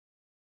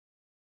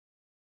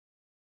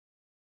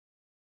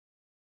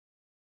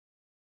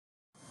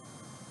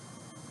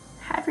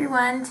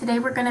everyone! Today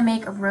we're going to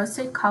make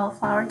roasted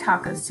cauliflower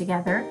tacos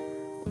together.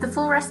 The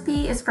full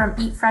recipe is from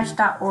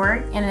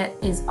eatfresh.org and it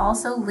is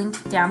also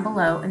linked down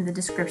below in the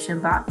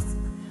description box.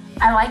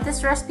 I like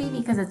this recipe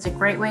because it's a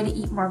great way to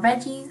eat more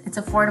veggies, it's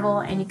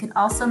affordable, and you can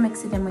also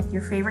mix it in with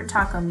your favorite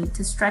taco meat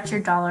to stretch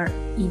your dollar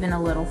even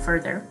a little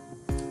further.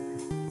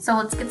 So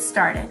let's get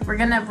started. We're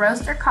going to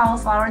roast our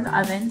cauliflower in the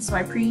oven, so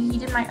I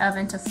preheated my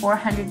oven to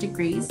 400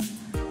 degrees.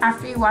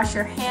 After you wash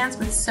your hands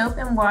with soap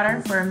and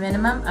water for a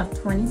minimum of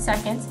 20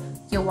 seconds,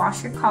 you'll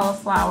wash your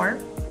cauliflower.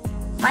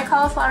 My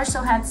cauliflower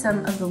still had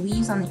some of the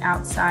leaves on the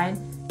outside,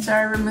 so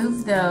I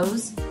removed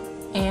those,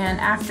 and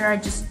after I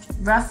just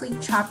roughly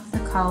chopped the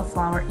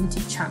cauliflower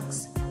into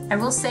chunks. I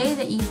will say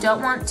that you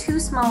don't want too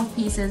small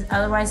pieces,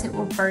 otherwise it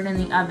will burn in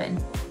the oven.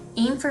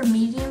 Aim for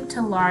medium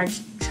to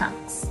large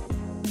chunks.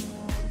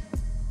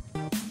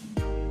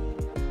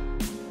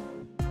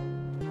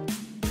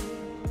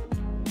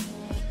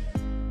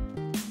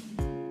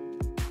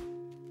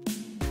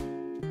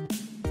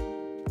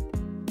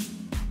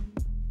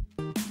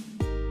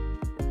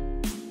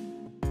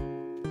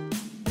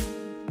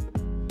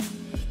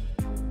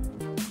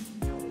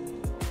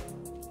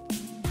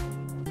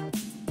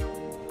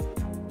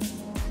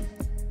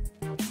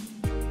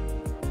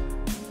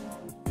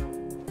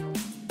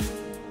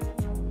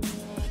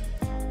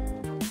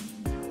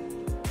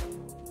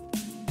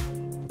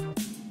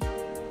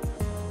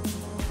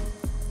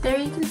 There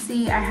you can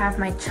see I have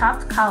my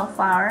chopped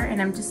cauliflower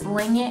and I'm just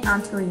laying it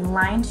onto a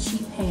lined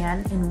sheet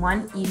pan in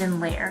one even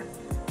layer.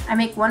 I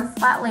make one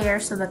flat layer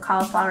so the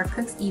cauliflower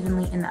cooks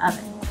evenly in the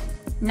oven.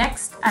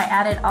 Next, I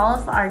added all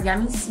of our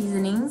yummy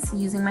seasonings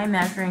using my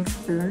measuring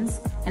spoons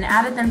and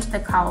added them to the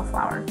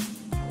cauliflower.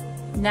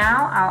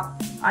 Now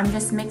I'm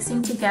just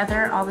mixing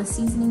together all the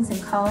seasonings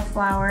and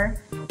cauliflower.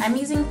 I'm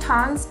using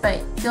tongs,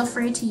 but feel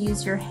free to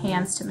use your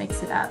hands to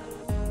mix it up.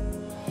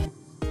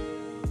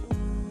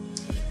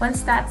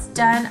 Once that's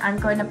done, I'm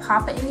going to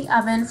pop it in the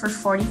oven for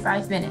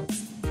 45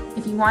 minutes.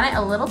 If you want it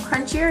a little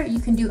crunchier, you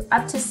can do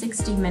up to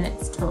 60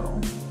 minutes total.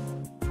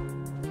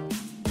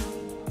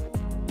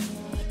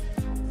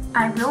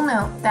 I will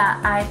note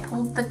that I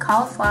pulled the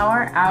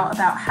cauliflower out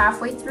about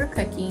halfway through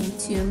cooking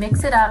to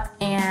mix it up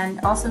and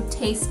also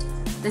taste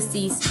the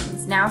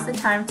seasonings. Now's the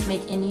time to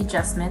make any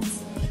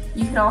adjustments.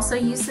 You could also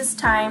use this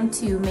time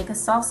to make a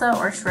salsa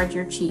or shred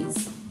your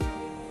cheese.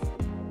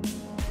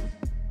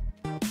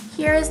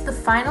 Here is the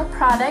final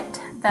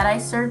product that I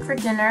served for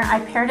dinner.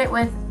 I paired it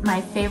with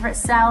my favorite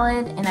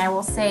salad, and I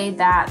will say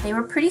that they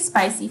were pretty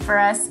spicy for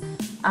us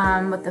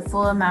with the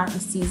full amount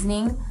of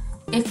seasoning.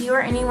 If you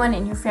or anyone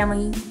in your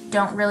family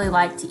don't really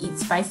like to eat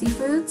spicy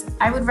foods,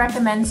 I would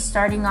recommend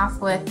starting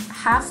off with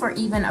half or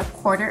even a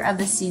quarter of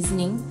the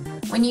seasoning.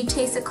 When you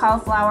taste the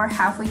cauliflower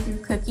halfway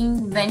through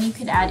cooking, then you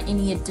could add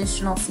any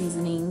additional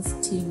seasonings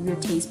to your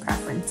taste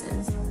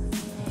preferences.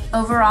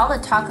 Overall, the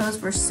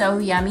tacos were so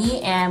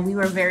yummy and we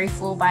were very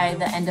full by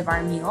the end of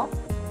our meal.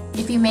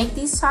 If you make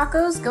these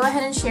tacos, go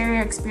ahead and share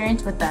your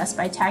experience with us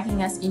by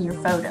tagging us in your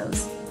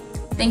photos.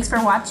 Thanks for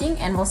watching,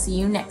 and we'll see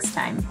you next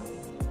time.